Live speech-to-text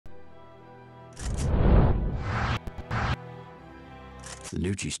The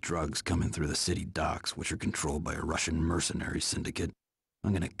Nuke's drugs come in through the city docks, which are controlled by a Russian mercenary syndicate.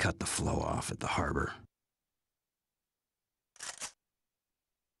 I'm gonna cut the flow off at the harbor.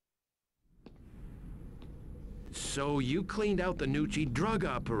 So you cleaned out the Nuke drug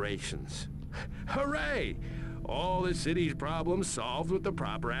operations. Hooray! All the city's problems solved with the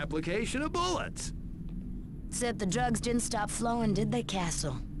proper application of bullets. Except the drugs didn't stop flowing, did they,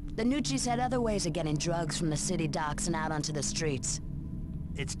 Castle? The Nuke's had other ways of getting drugs from the city docks and out onto the streets.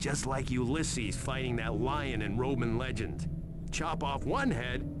 It's just like Ulysses fighting that lion in Roman legend. Chop off one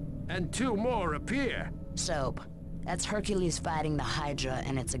head, and two more appear. Soap. That's Hercules fighting the Hydra,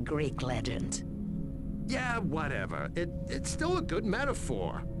 and it's a Greek legend. Yeah, whatever. It's still a good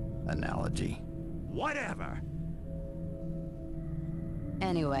metaphor. Analogy. Whatever.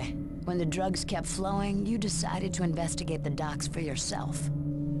 Anyway, when the drugs kept flowing, you decided to investigate the docks for yourself.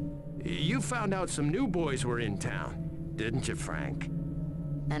 You found out some new boys were in town, didn't you, Frank?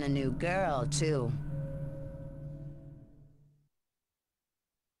 And a new girl, too.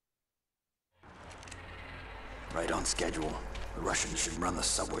 Right on schedule. The Russians should run the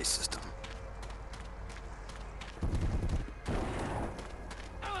subway system.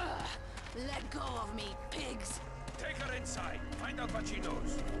 Let go of me, pigs! Take her inside. Find out what she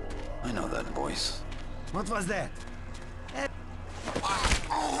knows. I know that voice. What was that?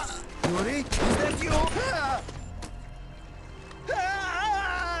 Yuri? Is that you?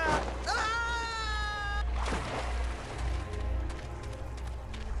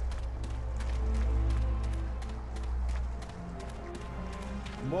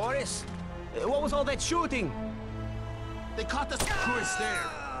 Boris? What was all that shooting? They caught us. Who is there?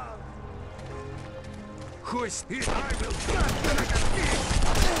 Who is here? I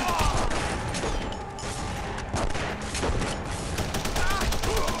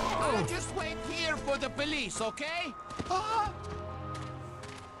will Just wait here for the police, okay?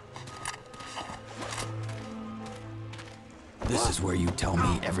 This is where you tell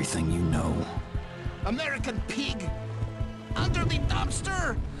me everything you know. American pig! Under the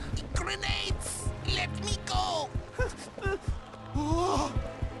dumpster! Grenades! Let me go!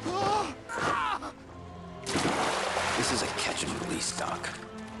 This is a catch and release dock.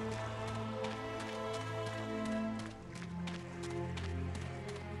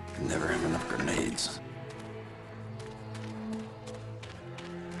 Never have enough grenades.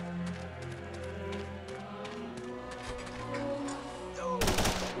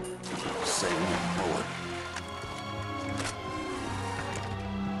 Save me a bullet.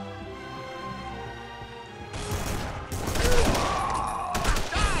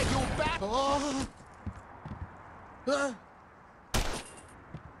 Die, you bat!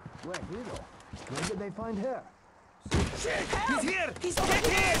 Where, Hero? Where did they find her? Shit! He's here! He's dead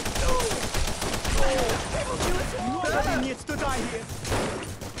here! Nobody needs to die here!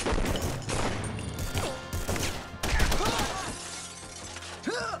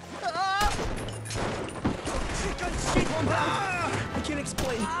 Chicken shit! I can't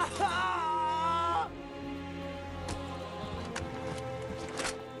explain.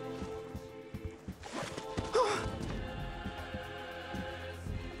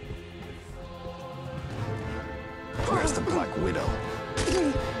 Where's the Black Widow?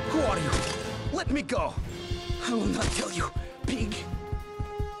 Who are you? Let me go! I will not tell you, pig!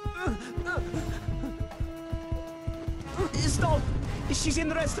 Stop! She's in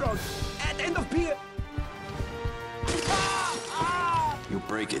the restaurant! At end of Pier! You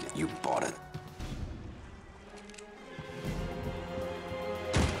break it, you bought it.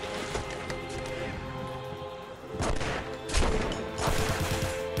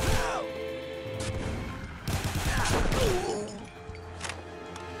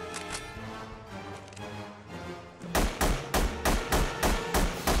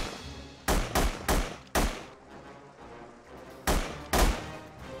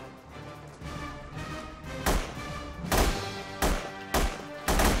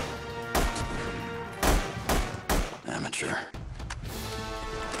 Amateur.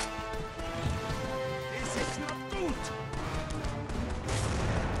 This is not good!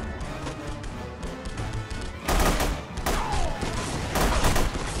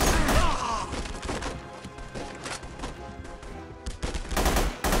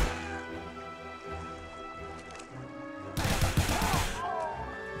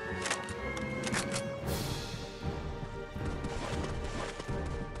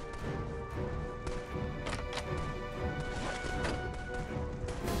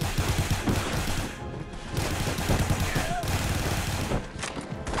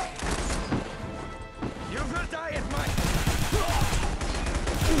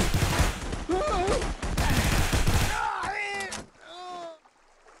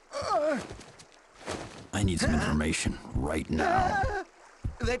 I need some information right now.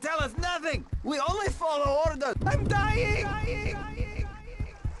 They tell us nothing! We only follow orders! I'm dying!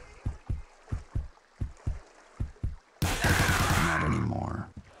 Not anymore.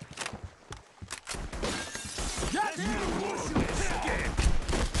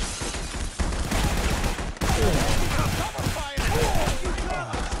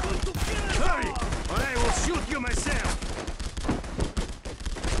 Hurry, or I will shoot you myself!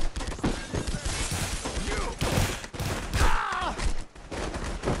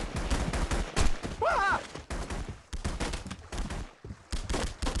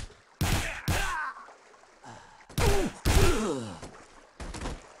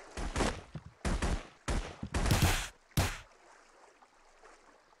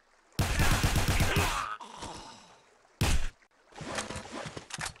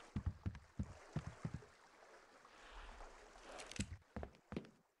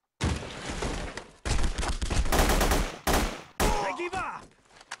 Give up!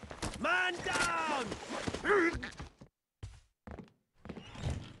 Man down!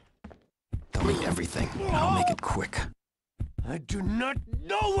 Tell me everything, and I'll make it quick. I do not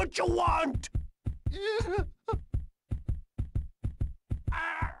know what you want!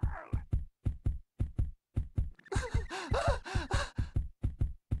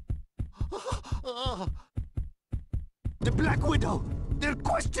 The Black Widow! They're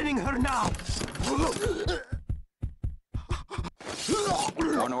questioning her now!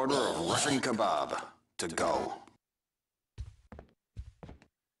 One order of Russian kebab to go.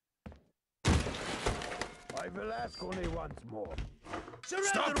 I will ask only once more.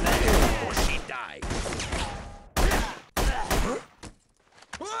 Stop there, or she dies!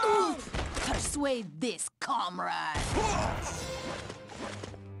 Persuade this, comrade!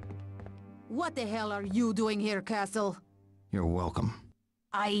 What the hell are you doing here, Castle? You're welcome.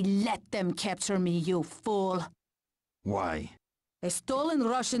 I let them capture me, you fool! Why? A stolen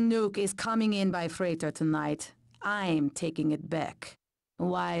Russian nuke is coming in by freighter tonight. I'm taking it back.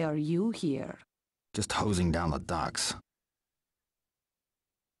 Why are you here? Just hosing down the docks.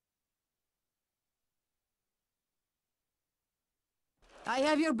 I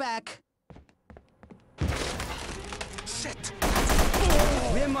have your back. Shit!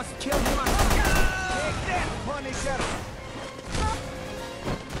 We must kill him! Take that, Punisher!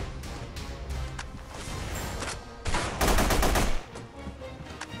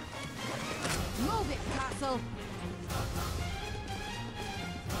 Move it, Castle!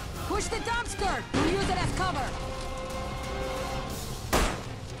 Push the dumpster! We'll use it as cover!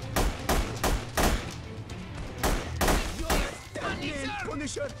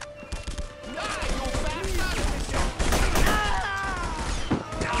 Punisher!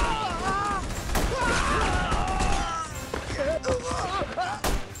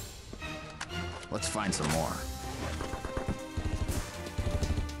 Let's find some more.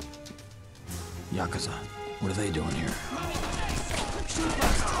 Yakuza, what are they doing here? Shoot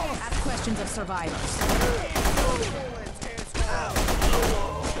first. Ask questions of survivors.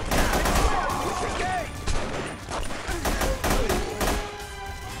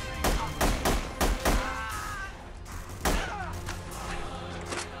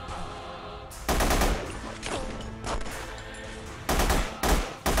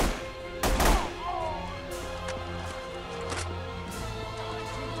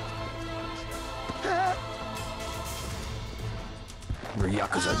 What are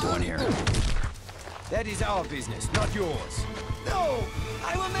Yakuza doing here? That is our business, not yours. No!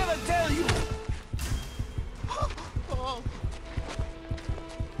 I will never tell you!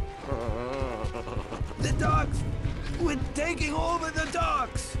 The dogs! We're taking over the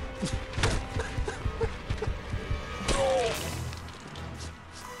dogs!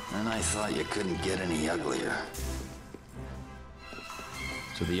 And I thought you couldn't get any uglier.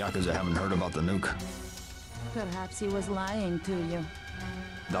 So the Yakuza haven't heard about the nuke? Perhaps he was lying to you.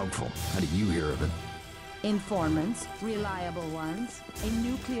 Doubtful. How did you hear of it? Informants, reliable ones. A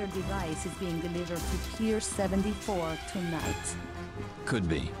nuclear device is being delivered to Pier 74 tonight. Could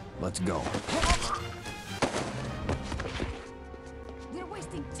be. Let's go. We're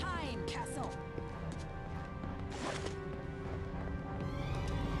wasting time, Castle!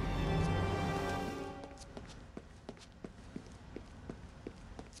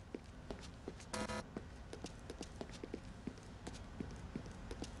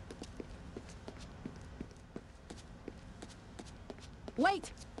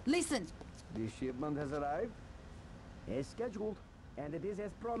 Wait! Listen! The shipment has arrived? As scheduled, and it is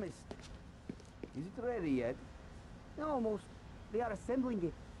as promised. Is it ready yet? Almost. They are assembling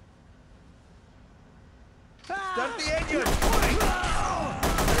it. Start the engine!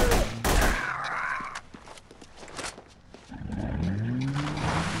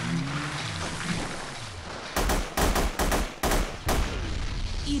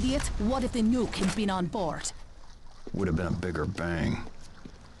 idiot. What if the nuke had been on board? Would have been a bigger bang.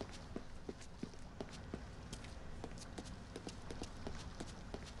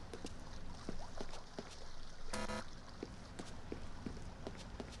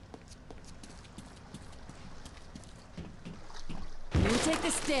 You take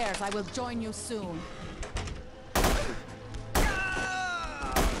the stairs. I will join you soon.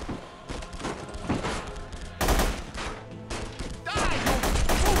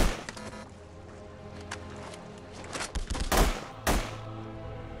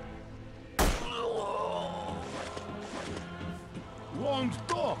 Won't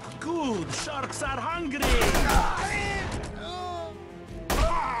talk. Good. Sharks are hungry.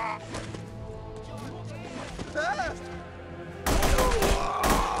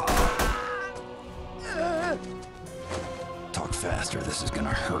 Talk faster, this is gonna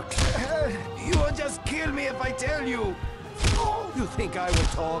hurt. You will just kill me if I tell you. You think I will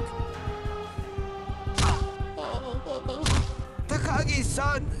talk?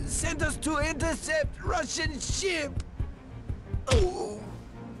 Takagi-san sent us to intercept Russian ship. Oh.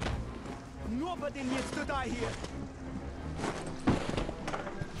 Nobody needs to die here.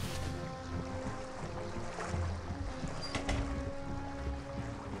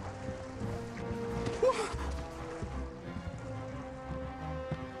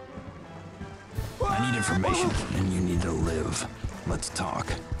 I need information, and you need to live. Let's talk.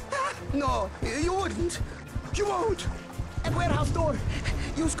 No, you wouldn't. You won't. At warehouse door.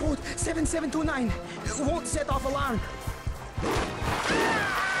 Use code 7729. Won't set off alarm.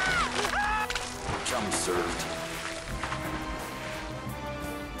 Chum served.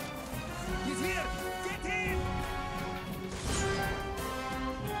 He's here. Get in.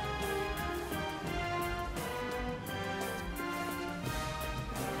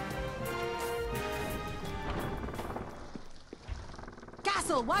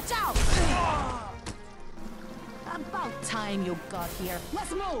 Castle, watch out! About time you got here.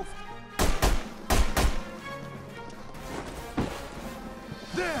 Let's move!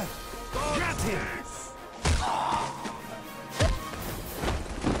 There! Get him!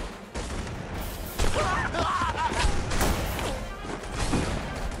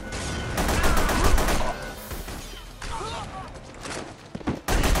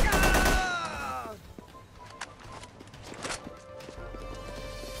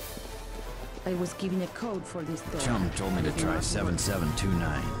 I was given a code for this door. Chum told me to try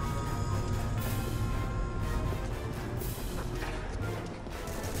 7729.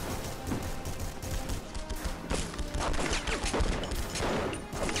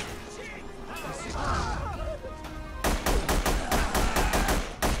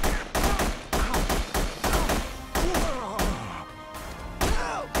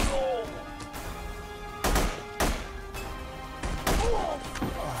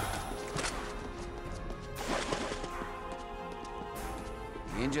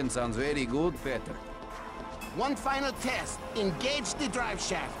 Engine sounds very good, Peter. One final test. Engage the drive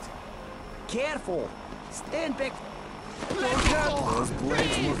shaft. Careful. Stand back. Those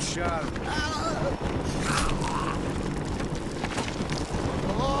blades look sharp.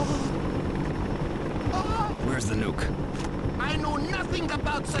 Where's the nuke? I know nothing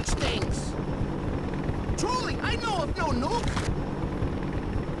about such things. Truly, I know of no nuke.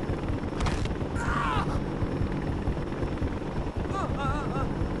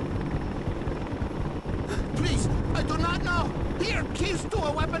 Please, I do not know. Here, keys to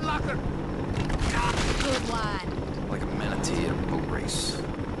a weapon locker. Good one. Like a manatee at a boat race.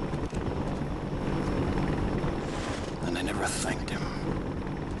 And I never thanked him.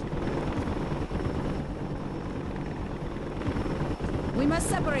 We must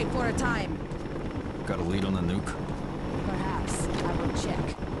separate for a time. Got a lead on the nuke? Perhaps. I will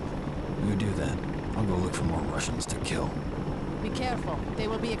check. You do that. I'll go look for more Russians to kill. Be careful. They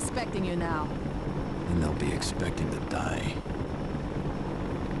will be expecting you now. And they'll be expecting to die.